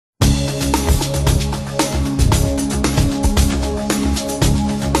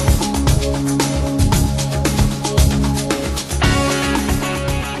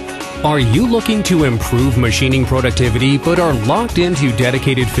Are you looking to improve machining productivity but are locked into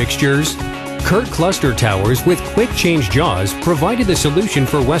dedicated fixtures? Curt Cluster Towers with quick change jaws provided the solution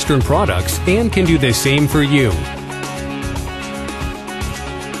for Western products and can do the same for you.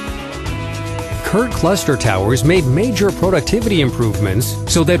 Curt Cluster Towers made major productivity improvements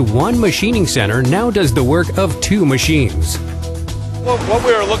so that one machining center now does the work of two machines. What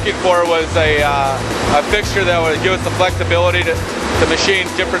we were looking for was a fixture that would give us the flexibility to machine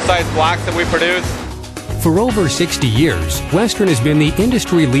different size blocks that we produce. For over 60 years, Western has been the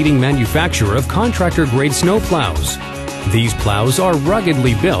industry-leading manufacturer of contractor-grade snow plows. These plows are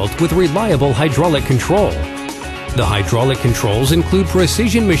ruggedly built with reliable hydraulic control. The hydraulic controls include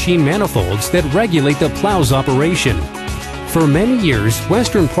precision machine manifolds that regulate the plow's operation. For many years,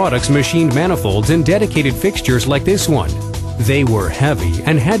 Western Products machined manifolds and dedicated fixtures like this one. They were heavy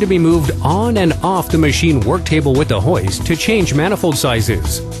and had to be moved on and off the machine work table with the hoist to change manifold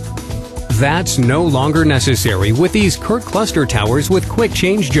sizes. That's no longer necessary with these Curt Cluster Towers with quick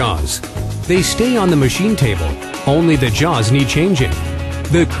change jaws. They stay on the machine table, only the jaws need changing.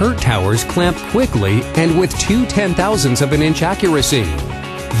 The Curt Towers clamp quickly and with 2/10,000ths of an inch accuracy.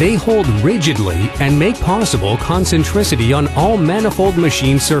 They hold rigidly and make possible concentricity on all manifold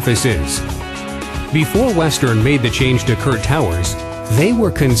machine surfaces. Before Western made the change to Curt Towers, they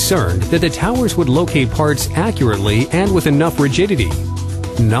were concerned that the towers would locate parts accurately and with enough rigidity.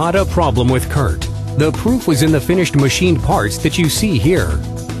 Not a problem with Curt. The proof was in the finished machined parts that you see here.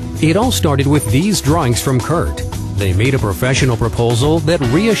 It all started with these drawings from Curt. They made a professional proposal that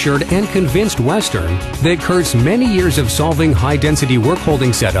reassured and convinced Western that Curt's many years of solving high-density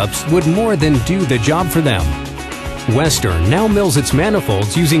work-holding setups would more than do the job for them. Western now mills its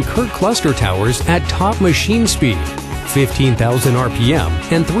manifolds using Curt Cluster Towers at top machine speed, 15,000 RPM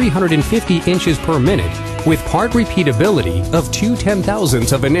and 350 inches per minute, with part repeatability of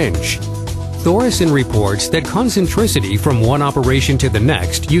 2/10,000ths of an inch. Thoresen reports that concentricity from one operation to the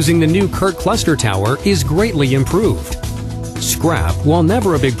next using the new Curt Cluster Tower is greatly improved. Scrap, while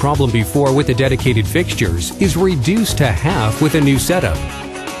never a big problem before with the dedicated fixtures, is reduced to half with a new setup.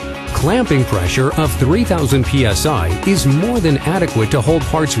 Clamping pressure of 3,000 psi is more than adequate to hold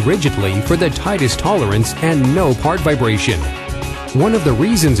parts rigidly for the tightest tolerance and no part vibration. One of the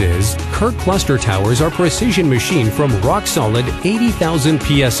reasons is Curt Cluster Towers are precision machined from rock-solid 80,000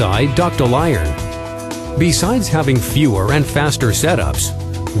 psi ductile iron. Besides having fewer and faster setups,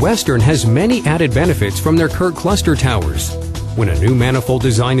 Western has many added benefits from their Curt Cluster Towers. When a new manifold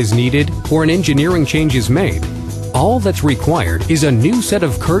design is needed or an engineering change is made, all that's required is a new set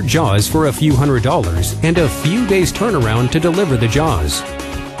of Curt jaws for a few $100s and a few days turnaround to deliver the jaws.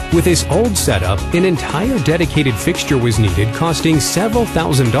 With this old setup, an entire dedicated fixture was needed, costing several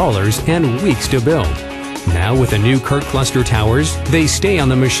 $1,000s and weeks to build. Now with the new Curt Cluster Towers, they stay on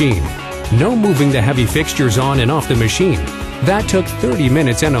the machine. No moving the heavy fixtures on and off the machine. That took 30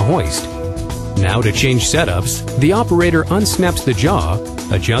 minutes and a hoist. Now to change setups, the operator unsnaps the jaw,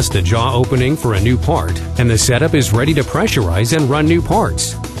 adjusts the jaw opening for a new part, and the setup is ready to pressurize and run new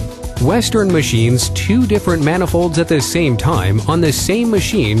parts. Western machines two different manifolds at the same time on the same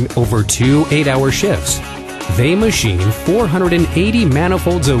machine over 2 8-hour shifts. They machine 480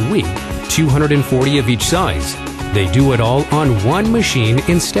 manifolds a week, 240 of each size. They do it all on one machine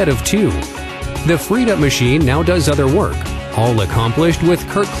instead of two. The freed-up machine now does other work, all accomplished with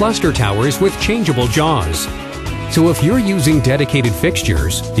Curt Cluster Towers with changeable jaws. So if you're using dedicated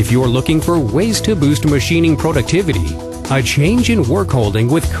fixtures, if you're looking for ways to boost machining productivity, a change in work holding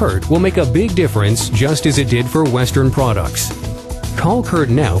with Curt will make a big difference just as it did for Western Products. Call Curt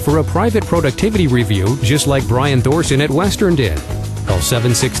now for a private productivity review just like Brian Thoresen at Western did. Call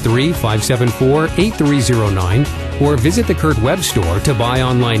 763-574-8309 or visit the Curt web store to buy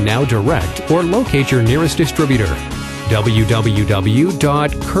online now direct or locate your nearest distributor.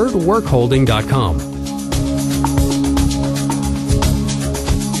 www.curtworkholding.com